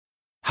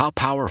How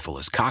powerful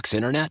is Cox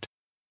Internet?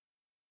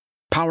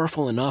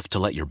 Powerful enough to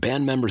let your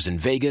band members in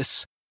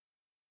Vegas,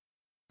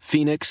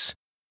 Phoenix,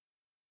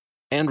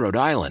 and Rhode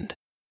Island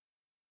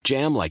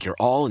jam like you're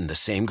all in the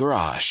same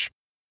garage.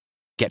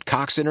 Get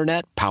Cox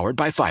Internet powered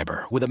by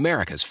fiber with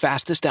America's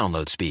fastest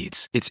download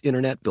speeds. It's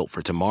internet built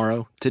for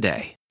tomorrow,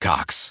 today.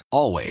 Cox,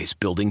 always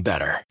building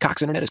better.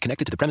 Cox Internet is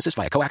connected to the premises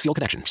via coaxial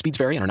connection. Speeds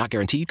vary and are not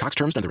guaranteed. Cox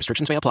terms and other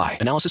restrictions may apply.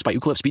 Analysis by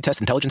Ookla Speed Test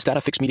Intelligence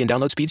Data. Fixed median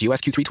download speeds. US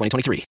Q3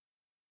 2023.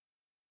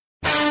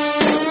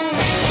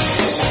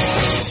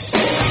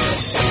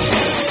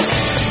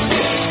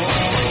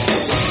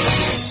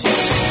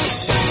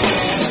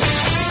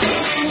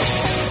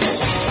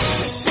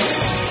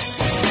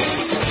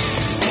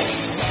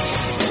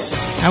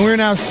 And we're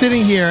now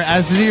sitting here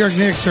as the New York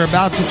Knicks are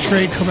about to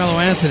trade Carmelo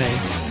Anthony.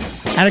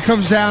 And it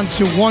comes down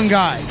to one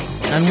guy,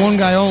 and one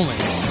guy only.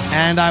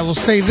 And I will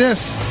say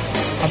this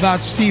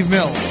about Steve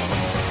Mills.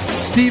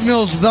 Steve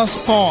Mills, thus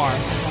far,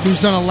 who's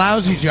done a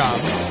lousy job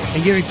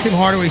in giving Tim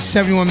Hardaway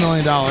 $71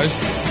 million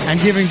and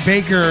giving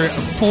Baker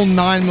a full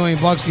 $9 million,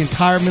 the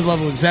entire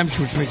mid-level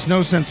exemption, which makes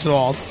no sense at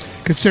all,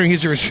 considering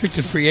he's a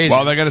restricted free agent.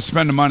 Well, they got to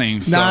spend the money,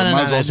 so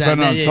might as well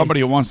spend it on somebody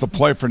who wants to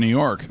play for New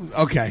York.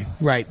 Okay,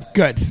 right,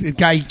 good. The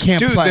guy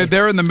can't play. Dude,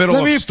 they're in the middle of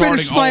starting over. Let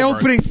me finish my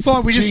opening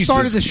thought. We just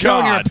started the show,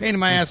 and you're a pain in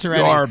my ass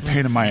already. You are a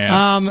pain in my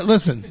ass.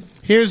 Listen,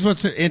 here's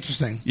what's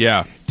interesting.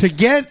 Yeah. To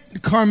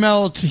get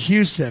Carmelo to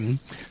Houston,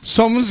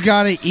 someone's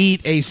got to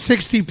eat a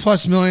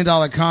 $60+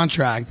 million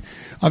contract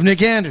of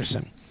Nick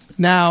Anderson.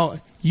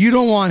 Now, you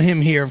don't want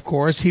him here, of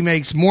course. He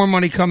makes more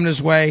money coming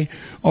his way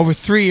over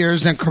 3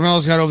 years than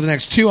Carmelo's got over the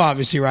next 2,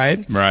 obviously,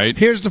 right? Right.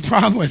 Here's the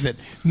problem with it.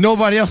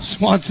 Nobody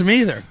else wants him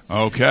either.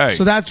 Okay.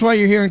 So that's why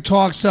you're hearing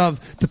talks of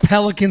the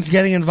Pelicans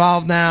getting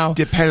involved now.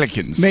 The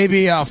Pelicans.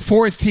 Maybe a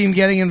fourth team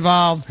getting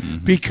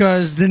involved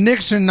because the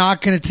Knicks are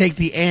not going to take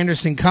the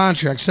Anderson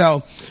contract.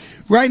 So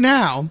right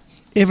now,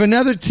 if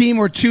another team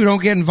or two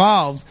don't get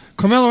involved,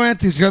 Carmelo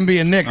Anthony's going to be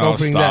a Knick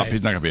opening stop. day.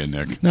 He's not going to be a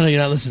Knick. No, you're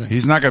not listening.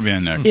 He's not going to be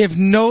a Knick.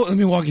 Let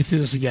me walk you through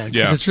this again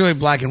because it's really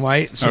black and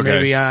white. So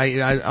maybe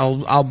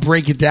I'll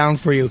break it down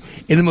for you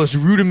in the most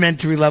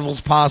rudimentary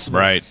levels possible.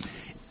 Right.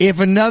 If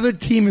another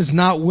team is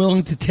not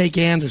willing to take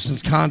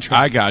Anderson's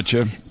contract, I got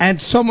you, and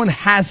someone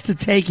has to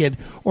take it,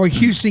 or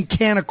Houston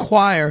can't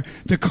acquire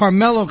the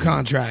Carmelo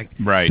contract,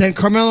 right? Then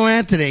Carmelo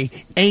Anthony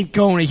ain't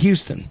going to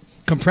Houston.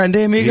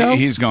 Comprende, amigo?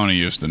 He's going to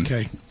Houston.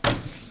 Okay.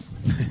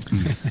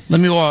 Let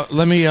me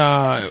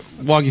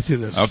walk you through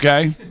this.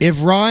 Okay.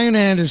 If Ryan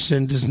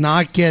Anderson does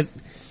not get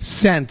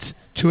sent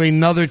to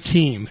another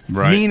team,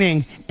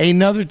 meaning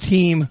another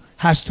team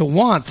has to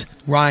want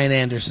Ryan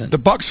Anderson. The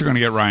Bucks are going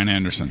to get Ryan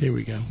Anderson. Here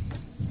we go.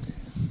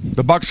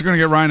 The Bucks are going to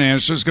get Ryan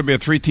Anderson. It's going to be a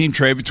 3-team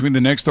trade between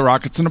the Knicks, the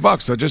Rockets, and the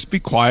Bucks. So just be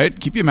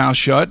quiet, keep your mouth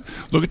shut,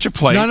 look at your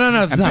plate,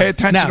 and pay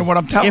attention to what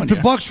I'm telling you. If the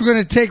Bucks were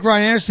going to take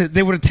Ryan Anderson,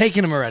 they would have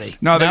taken him already.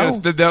 No,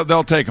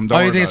 they'll take him.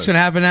 You think it's going to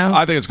happen now?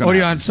 I think it's going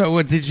to happen. So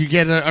what, did you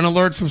get an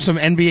alert from some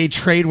NBA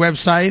trade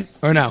website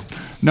or no?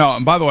 No,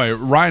 and by the way,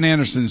 Ryan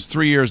Anderson's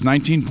 3 years,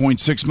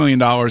 $19.6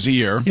 million a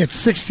year.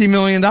 It's $60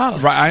 million.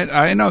 Right,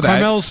 I know that.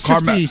 Carmelo's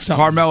 50-something.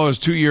 Carmelo's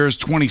 2 years,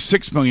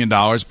 $26 million.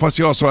 Plus,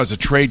 he also has a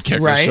trade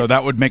kicker, so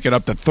that would make it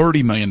up to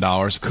 $30 million.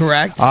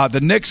 Correct. The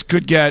Knicks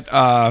could get...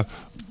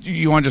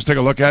 you want to just take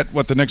a look at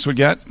what the Knicks would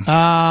get?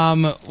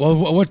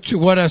 Well,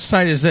 what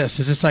site is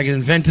this? Is this like an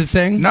invented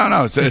thing?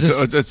 No.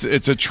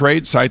 It's a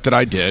trade site that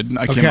I did.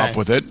 I came up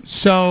with it.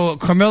 So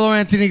Carmelo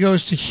Anthony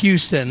goes to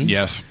Houston.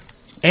 Yes.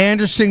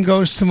 Anderson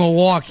goes to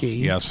Milwaukee.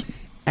 Yes.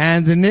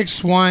 And the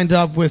Knicks wind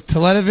up with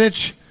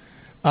Teletovic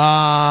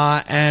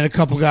and a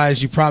couple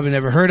guys you probably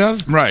never heard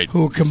of. Right.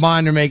 Who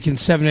combined are making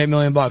 $7-8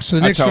 million. So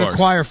the Knicks would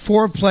acquire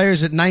 4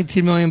 players at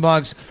 $19 million.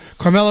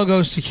 Carmelo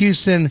goes to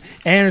Houston.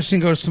 Anderson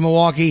goes to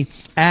Milwaukee.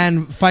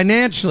 And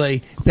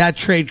financially, that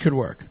trade could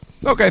work.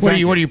 Okay,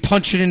 what are you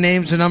punching in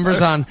names and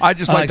numbers on? I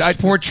just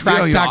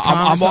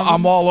sporttrack.com.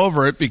 I'm all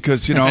over it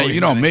because you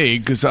know me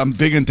because I'm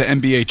big into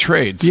NBA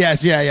trades.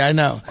 Yes, yeah, I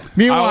know.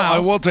 Meanwhile, I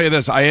will tell you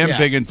this: I am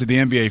big into the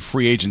NBA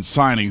free agent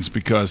signings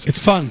because it's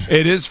fun.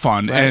 It is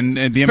fun, right.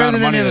 and the amount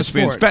of money that's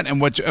being spent, and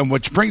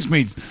which brings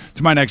me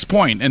to my next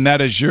point, and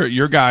that is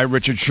your guy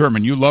Richard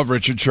Sherman. You love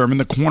Richard Sherman,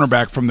 the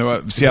cornerback from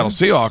the Seattle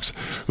Seahawks,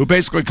 who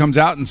basically comes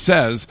out and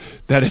says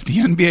that if the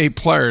NBA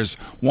players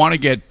want to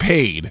get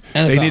paid,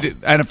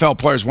 NFL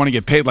players want to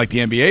get paid like the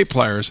NBA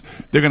players,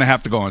 they're going to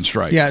have to go on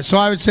strike. Yeah, so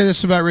I would say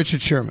this about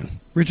Richard Sherman.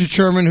 Richard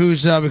Sherman,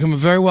 who's become a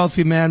very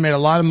wealthy man, made a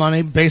lot of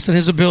money based on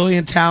his ability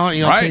and talent.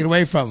 You don't take it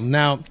away from him.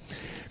 Now,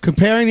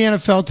 comparing the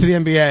NFL to the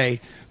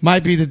NBA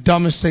might be the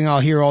dumbest thing I'll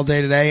hear all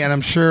day today, and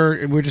I'm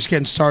sure we're just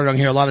getting started on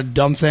here. A lot of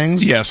dumb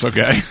things. Yes,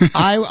 okay.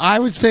 I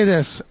would say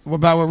this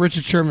about what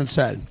Richard Sherman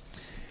said.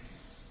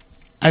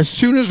 As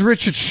soon as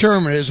Richard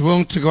Sherman is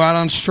willing to go out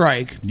on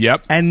strike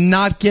and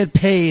not get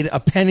paid a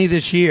penny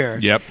this year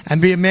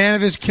and be a man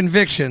of his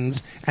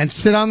convictions and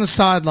sit on the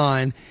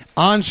sideline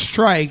on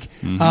strike,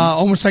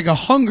 almost like a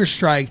hunger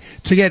strike,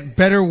 to get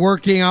better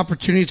working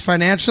opportunities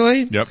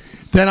financially,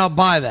 then I'll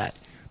buy that.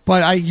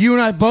 But you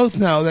and I both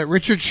know that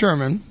Richard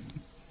Sherman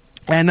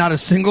and not a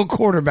single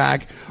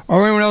quarterback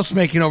or anyone else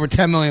making over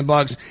 $10 million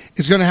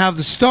is going to have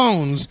the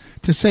stones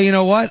to say, you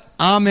know what,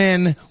 I'm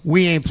in,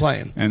 we ain't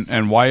playing.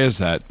 And why is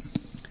that?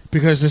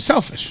 Because they're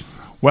selfish.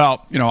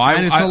 Well, you know,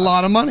 and it's a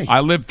lot of money.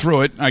 I lived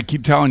through it. I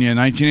keep telling you, in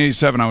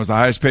 1987, I was the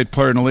highest paid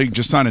player in the league,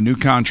 just signed a new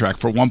contract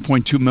for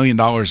 $1.2 million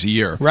a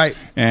year. Right.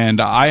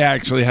 And I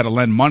actually had to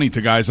lend money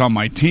to guys on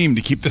my team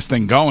to keep this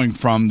thing going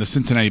from the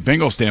Cincinnati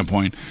Bengals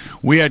standpoint.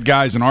 We had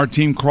guys in our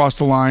team cross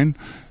the line.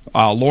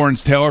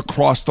 Lawrence Taylor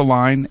crossed the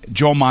line.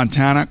 Joe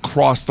Montana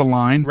crossed the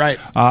line. Right.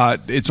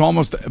 It's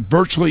almost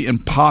virtually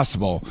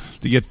impossible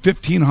to get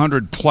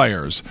 1,500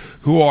 players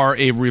who are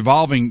a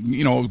revolving,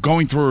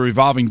 going through a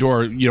revolving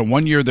door.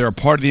 One year they're a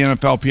part of the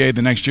NFLPA,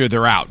 the next year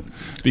they're out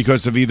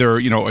because of either,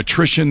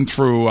 attrition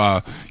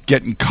through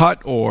getting cut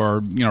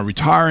or,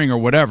 retiring or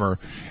whatever.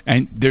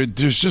 And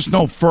there's just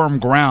no firm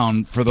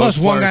ground for those. Plus,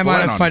 one guy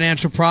might have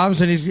financial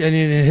problems, and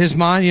in his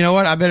mind, you know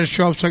what? I better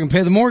show up so I can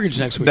pay the mortgage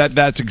next week.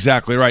 That's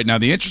exactly right. Now,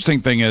 the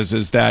interesting thing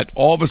is that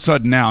all of a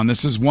sudden now, and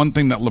this is one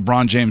thing that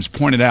LeBron James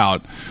pointed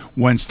out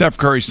when Steph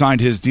Curry signed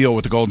his deal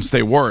with the Golden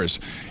State Warriors.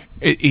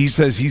 He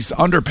says he's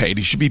underpaid.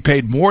 He should be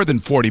paid more than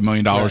 $40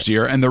 million a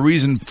year, and the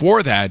reason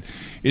for that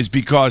is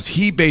because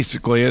he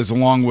basically is,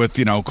 along with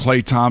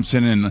Klay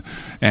Thompson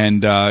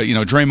and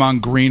Draymond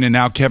Green and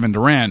now Kevin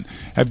Durant,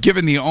 have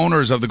given the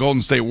owners of the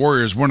Golden State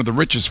Warriors one of the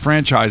richest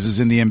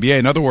franchises in the NBA.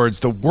 In other words,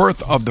 the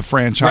worth of the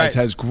franchise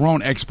has grown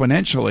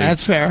exponentially.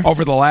 That's fair.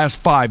 Over the last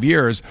 5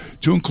 years,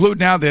 to include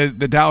now the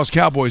Dallas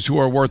Cowboys, who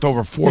are worth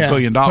over $4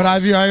 billion. But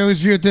I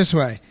always view it this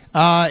way.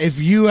 If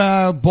you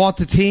bought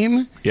the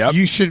team,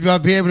 you should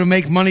be able to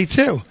make money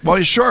too.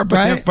 Well, sure,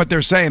 but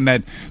they're saying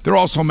that they're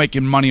also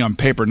making money on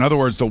paper. In other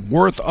words, the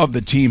worth of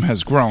the team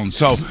has grown.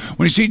 So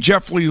when you see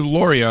Jeffrey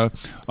Luria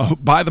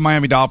buy the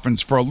Miami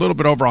Dolphins for a little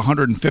bit over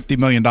 $150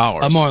 million.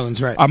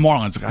 Marlins, right.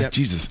 Marlins. God,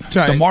 Jesus.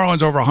 Sorry. The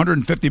Marlins over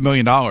 $150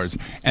 million.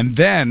 And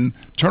then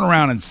turn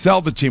around and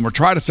sell the team or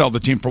try to sell the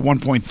team for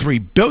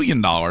 $1.3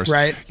 billion.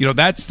 Right.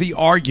 That's the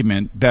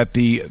argument that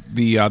the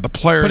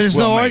players But there's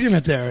no make.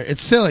 argument there.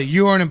 It's silly.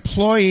 You are an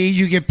employee.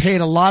 You get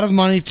paid a lot of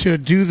money to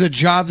do the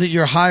job that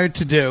you're hired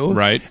to do.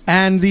 Right.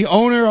 And the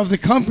owner of the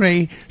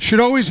company should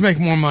always make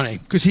more money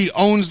because he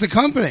owns the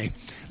company.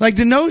 Like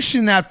the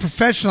notion that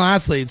professional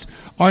athletes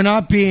are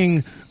not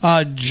being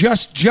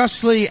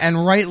justly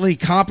and rightly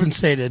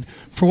compensated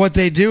for what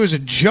they do is a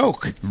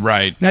joke.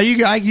 Right. Now,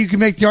 you can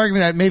make the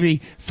argument that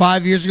maybe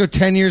 5 years ago,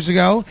 10 years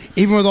ago,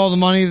 even with all the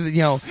money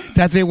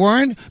that they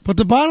weren't. But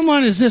the bottom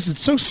line is this.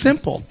 It's so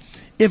simple.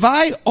 If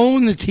I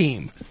own the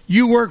team,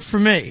 you work for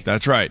me.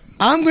 That's right.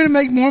 I'm going to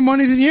make more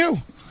money than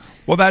you.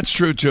 Well, that's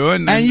true, too.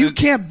 And you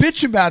can't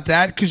bitch about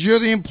that because you're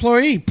the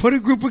employee. Put a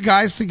group of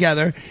guys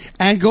together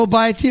and go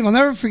buy a team. I'll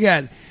never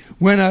forget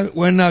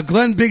when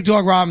Glenn Big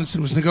Dog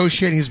Robinson was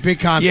negotiating his big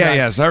contract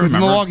I remember. with the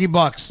Milwaukee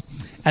Bucks.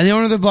 And the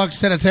owner of the Bucks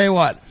said, I'll tell you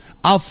what,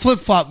 I'll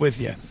flip-flop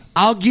with you.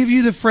 I'll give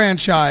you the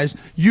franchise.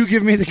 You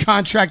give me the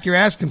contract you're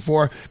asking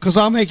for because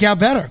I'll make you out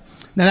better.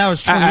 Now, that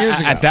was 20 years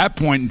ago. At that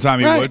point in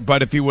time, he would.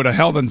 But if he would have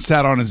held and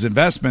sat on his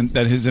investment,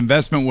 then his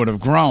investment would have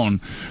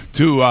grown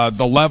to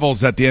the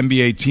levels that the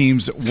NBA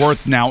team's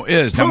worth now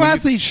is. Pro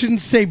athletes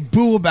shouldn't say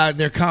boo about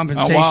their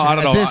compensation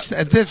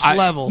at this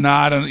level. No,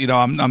 I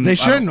don't. They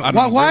shouldn't.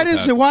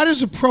 Why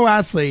does a pro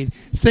athlete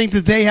think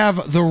that they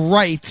have the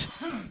right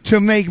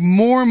to make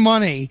more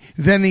money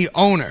than the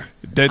owner?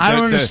 I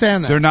don't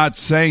understand that. They're not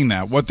saying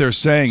that. What they're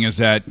saying is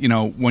that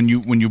when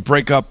you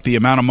break up the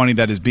amount of money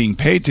that is being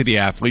paid to the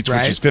athletes,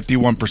 which is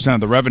 51%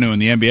 of the revenue in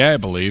the NBA, I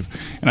believe,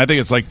 and I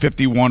think it's like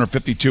 51 or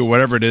 52,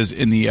 whatever it is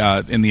in the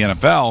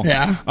NFL.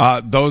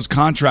 Yeah. Those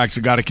contracts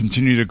have got to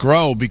continue to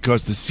grow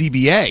because the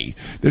CBA.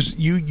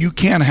 You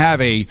can't have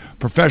a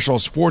professional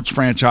sports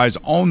franchise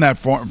own that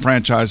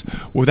franchise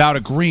without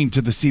agreeing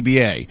to the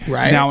CBA.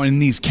 Right. Now, in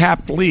these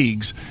capped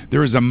leagues,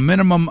 there is a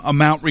minimum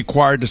amount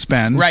required to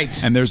spend,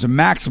 and there's a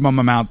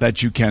maximum amount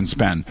that you can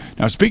spend.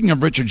 Now, speaking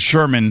of Richard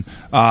Sherman,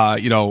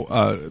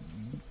 and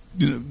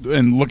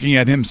looking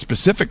at him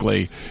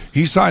specifically,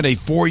 he signed a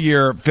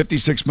 4-year,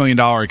 $56 million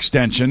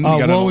extension.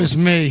 Oh, woe is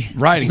me.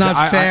 Right. It's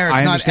not fair.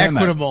 It's not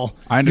equitable.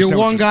 I understand. You're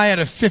one guy out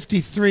of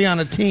 53 on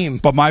a team.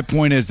 But my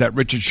point is that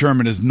Richard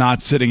Sherman is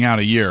not sitting out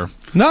a year.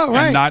 No,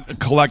 right. And not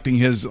collecting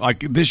his,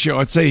 this year,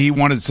 let's say he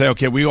wanted to say,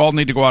 okay, we all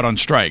need to go out on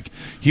strike.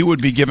 He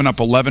would be giving up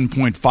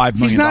 $11.5 million.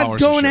 He's not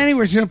going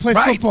anywhere. He's going to play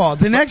football.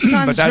 The next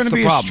time there's going to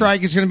be a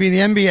strike is going to be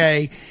in the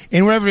NBA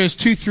in whatever it is,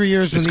 2-3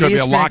 years when the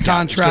ESPN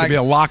contract. It's going to be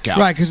a lockout.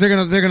 Right, because they're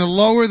going to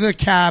lower the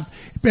cap.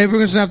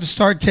 Everyone's going to have to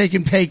start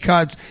taking pay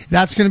cuts.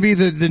 That's going to be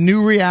the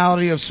new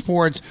reality of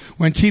sports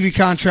when TV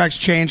contracts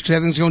change because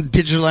everything's going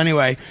digital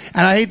anyway.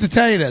 And I hate to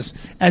tell you this.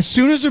 As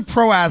soon as a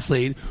pro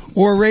athlete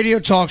or a radio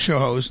talk show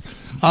host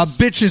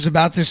bitches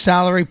about their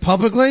salary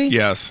publicly,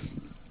 yes,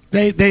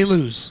 they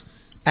lose.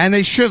 And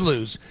they should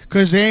lose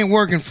because they ain't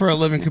working for a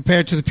living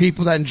compared to the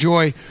people that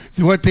enjoy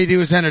what they do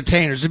as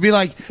entertainers. It'd be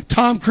like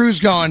Tom Cruise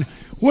going,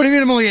 what do you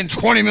mean I'm only getting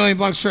 $20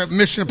 million for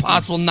Mission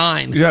Impossible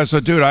 9? Yeah, so,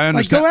 dude, I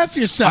understand. Like, go F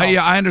yourself.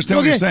 I understand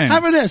what you're saying. How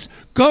about this?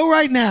 Go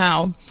right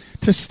now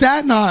to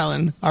Staten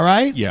Island, all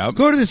right? Yeah.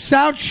 Go to the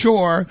South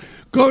Shore.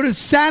 go to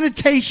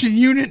sanitation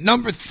unit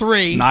number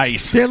 3.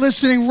 Nice. They're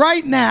listening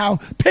right now,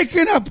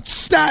 picking up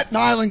Staten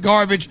Island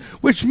garbage,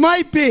 which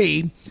might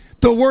be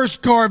the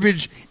worst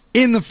garbage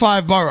in the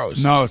 5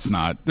 boroughs. No, it's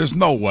not. There's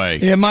no way.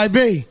 It might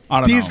be. I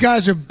don't know. These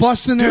guys are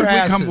busting their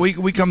asses.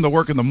 We come to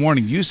work in the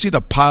morning. You see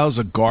the piles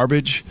of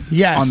garbage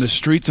on the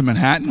streets of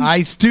Manhattan?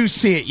 I do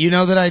see it. You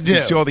know that I do.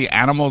 You see all the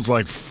animals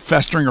like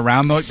festering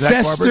around that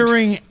garbage?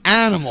 Festering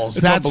animals.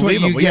 It's That's what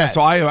you get. Yeah,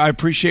 so I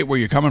appreciate where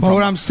you're coming from.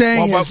 What I'm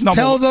saying is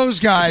tell those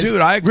guys,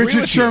 dude, I agree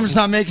Richard with Sherman's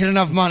you. not making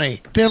enough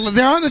money. They're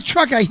on the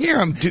truck. I hear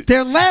them.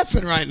 They're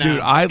laughing right now. Dude,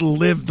 I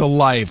live the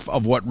life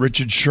of what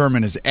Richard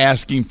Sherman is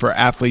asking for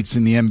athletes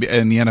in the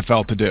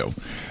NFL to do.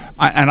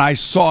 And I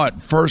saw it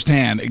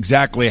firsthand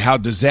exactly how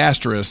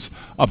disastrous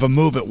of a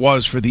move it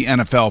was for the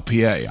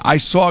NFLPA. I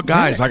saw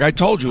guys, like I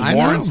told you,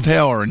 Lawrence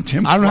Taylor and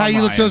Tim I don't know how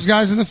you look those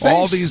guys in the face.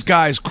 All these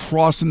guys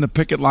crossing the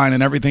picket line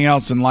and everything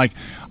else. And, like,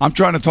 I'm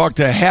trying to talk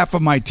to half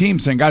of my team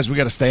saying, guys, we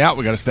got to stay out.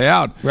 We got to stay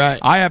out. Right.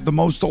 I have the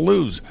most to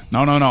lose.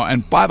 No.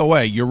 And, by the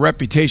way, your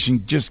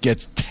reputation just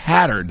gets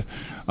tattered.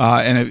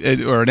 And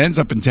it ends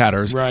up in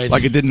tatters, right,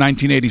 like it did in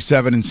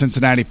 1987 in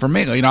Cincinnati for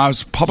me. You know, I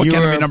was public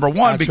enemy number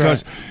one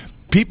because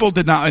people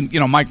did not,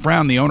 Mike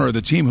Brown, the owner of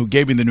the team who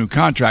gave me the new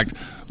contract,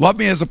 loved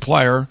me as a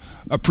player,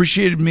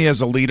 appreciated me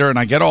as a leader, and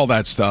I get all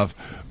that stuff,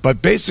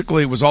 but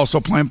basically was also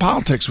playing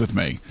politics with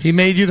me. He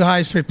made you the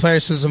highest paid player,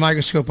 so there's a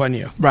microscope on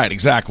you. Right,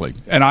 exactly.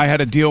 And I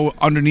had a deal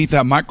underneath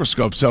that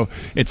microscope. So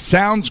it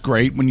sounds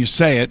great when you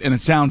say it, and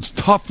it sounds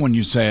tough when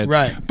you say it.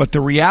 Right. But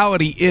the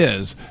reality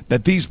is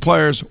that these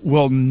players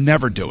will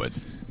never do it.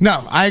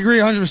 No, I agree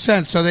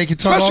 100%. So they can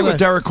talk especially all with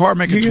that. Derek Carr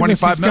making $25 million now.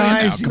 Come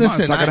on, it's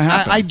not going to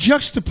happen. I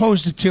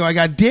juxtaposed the two. I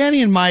got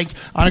Danny and Mike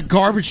on a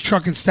garbage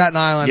truck in Staten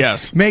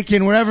Island,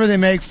 making whatever they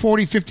make,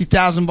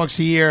 $40,000-$50,000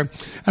 a year.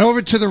 And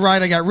over to the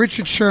right, I got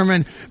Richard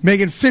Sherman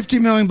making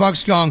 $50 million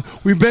going,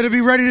 we better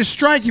be ready to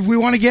strike if we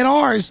want to get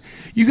ours.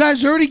 You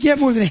guys already get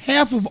more than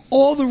half of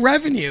all the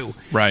revenue.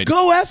 Right.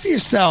 Go F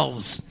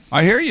yourselves.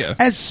 I hear you.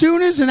 As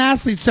soon as an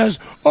athlete says,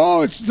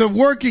 oh, it's the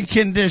working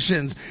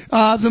conditions,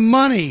 the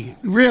money,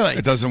 really.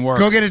 It doesn't work.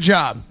 Go get a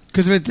job.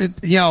 Because,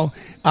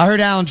 I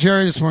heard Alan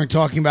Jerry this morning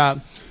talking about,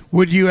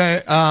 would you,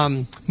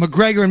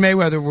 McGregor and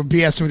Mayweather were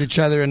BSing with each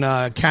other in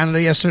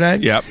Canada yesterday.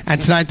 Yep.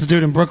 And tonight they'll do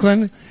it in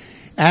Brooklyn.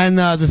 And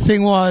the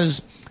thing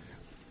was,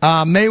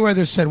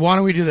 Mayweather said, why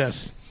don't we do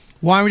this?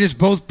 Why don't we just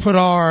both put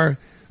our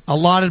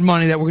allotted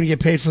money that we're going to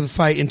get paid for the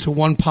fight into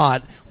one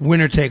pot,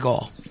 winner take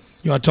all?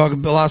 You want to talk a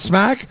lot of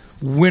smack?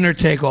 Winner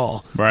take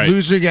all. Right.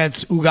 Loser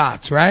gets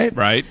ugats, right?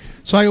 Right.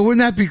 So I go, wouldn't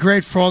that be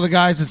great for all the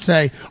guys that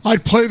say,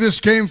 I'd play this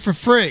game for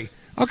free?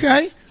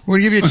 Okay. We're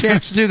going to give you a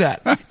chance to do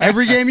that.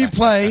 Every game you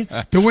play,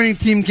 the winning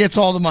team gets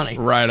all the money.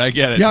 Right, I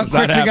get it. Yeah, It's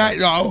not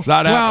happening.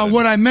 Well,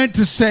 what I meant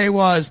to say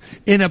was,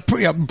 that's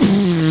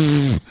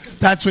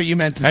what you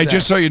meant to say. Hey,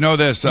 just so you know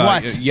this,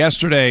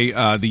 yesterday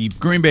the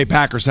Green Bay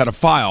Packers had a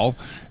file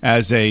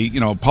as a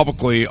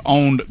publicly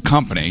owned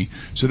company.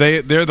 So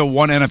they're the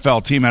one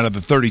NFL team out of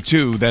the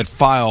 32 that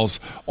files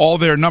all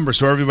their numbers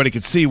so everybody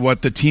could see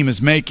what the team is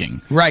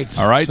making. Right.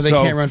 All right. So they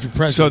can't run for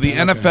president. So the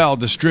NFL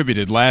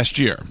distributed last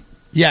year.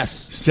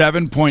 Yes.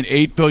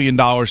 $7.8 billion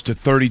to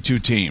 32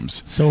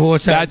 teams. So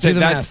what's that? Do the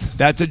math.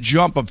 That's a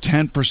jump of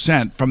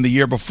 10% from the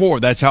year before.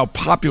 That's how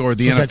popular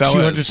the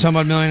NFL is.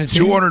 $200-some-odd million a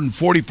team?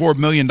 $244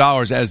 million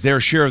as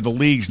their share of the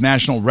league's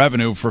national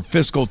revenue for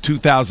fiscal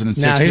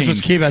 2016. Now, here's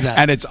what's key about that.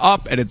 And it's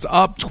up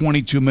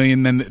 $22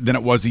 million than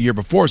it was the year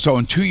before. So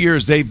in 2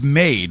 years, they've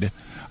made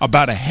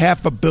about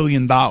 $500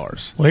 million. Well,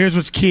 here's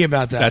what's key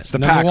about that. That's the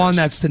Number Packers. one,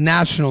 that's the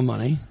national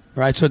money.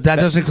 Right, so that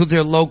doesn't include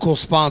their local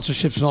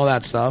sponsorships and all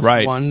that stuff.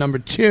 Right. One. Number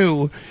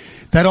two,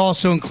 that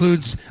also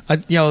includes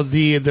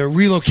the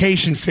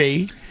relocation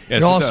fee. Yes,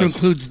 it also does.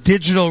 includes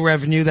digital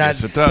revenue that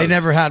they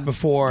never had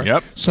before.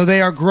 Yep. So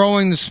they are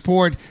growing the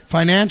sport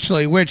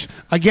financially, which,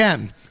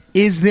 again,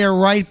 is their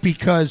right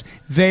because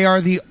they are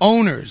the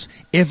owners.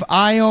 If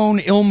I own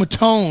Il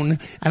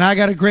Matone and I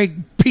got a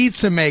great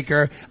pizza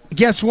maker,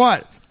 guess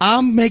what?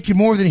 I'm making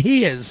more than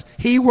he is.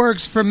 He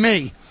works for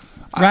me.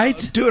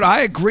 Right? Dude,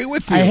 I agree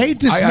with you. I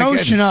hate this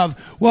notion of,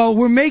 well,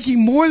 we're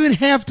making more than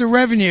half the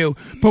revenue,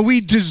 but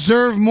we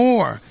deserve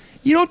more.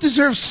 You don't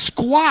deserve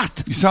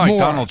squat. You sound more.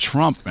 like Donald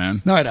Trump,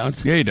 man. No, I don't.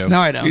 Yeah, you do. No,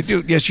 I don't. You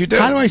do. Yes, you do.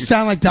 How do I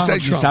sound like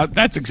Donald Trump?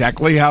 That's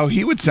exactly how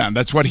he would sound.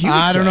 That's what he would say.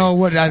 I don't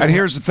know. And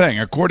here's the thing.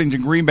 According to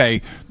Green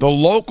Bay, the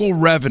local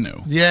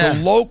revenue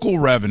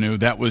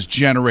that was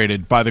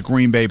generated by the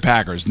Green Bay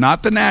Packers,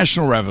 not the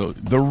national revenue,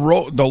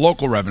 the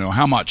local revenue,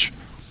 how much?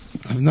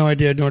 I have no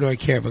idea, nor do I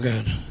care, but go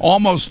ahead.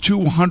 Almost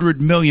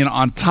 $200 million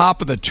on top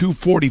of the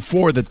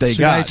 $244 that they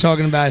got. You're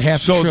talking about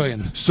half a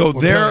trillion. So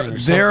their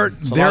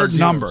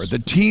number,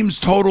 the team's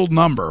total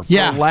number for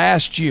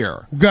last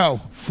year,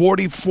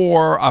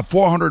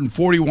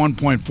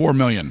 $441.4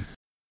 million.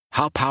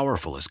 How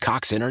powerful is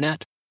Cox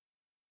Internet?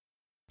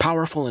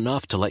 Powerful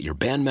enough to let your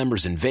band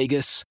members in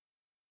Vegas,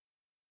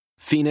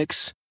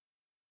 Phoenix,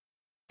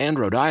 and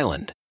Rhode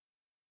Island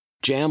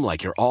jam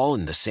like you're all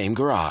in the same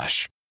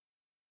garage.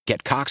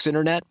 Get Cox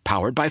Internet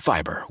powered by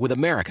fiber with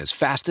America's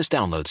fastest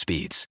download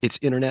speeds. It's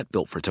internet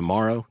built for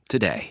tomorrow,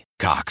 today.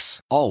 Cox,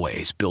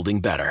 always building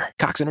better.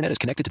 Cox Internet is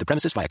connected to the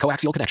premises via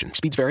coaxial connection.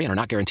 Speeds vary and are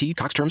not guaranteed.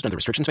 Cox terms and other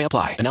restrictions may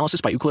apply.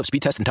 Analysis by Ookla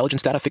Speed Test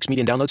Intelligence Data. Fixed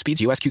median download speeds.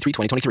 US Q3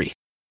 2023.